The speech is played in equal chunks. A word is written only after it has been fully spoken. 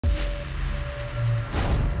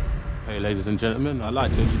Okay, ladies and gentlemen, I'd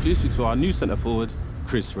like to introduce you to our new centre forward,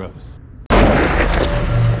 Chris Rose.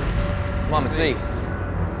 Mum, it's me.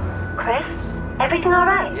 Chris, everything all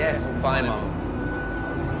right? Yes, I'm fine,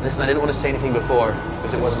 Mum. Listen, I didn't want to say anything before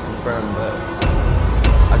because it wasn't confirmed, but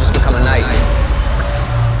I've just become a knight.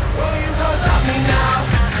 Well, you can't stop me now.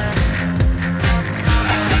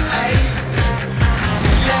 Hey,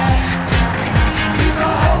 yeah, you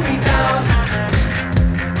can't hold me down.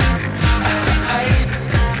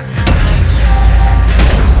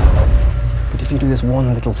 But if you do this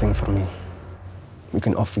one little thing for me, we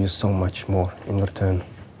can offer you so much more in return.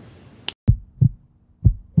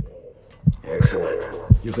 Excellent.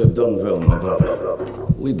 You have done well, my brother.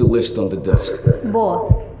 Leave the list on the desk.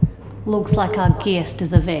 Boss, looks like our guest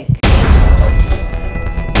is awake.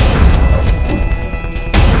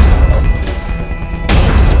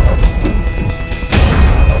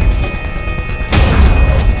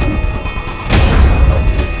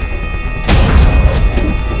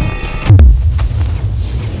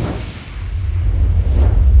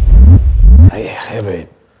 I have a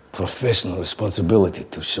professional responsibility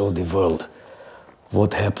to show the world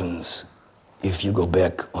what happens if you go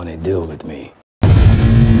back on a deal with me.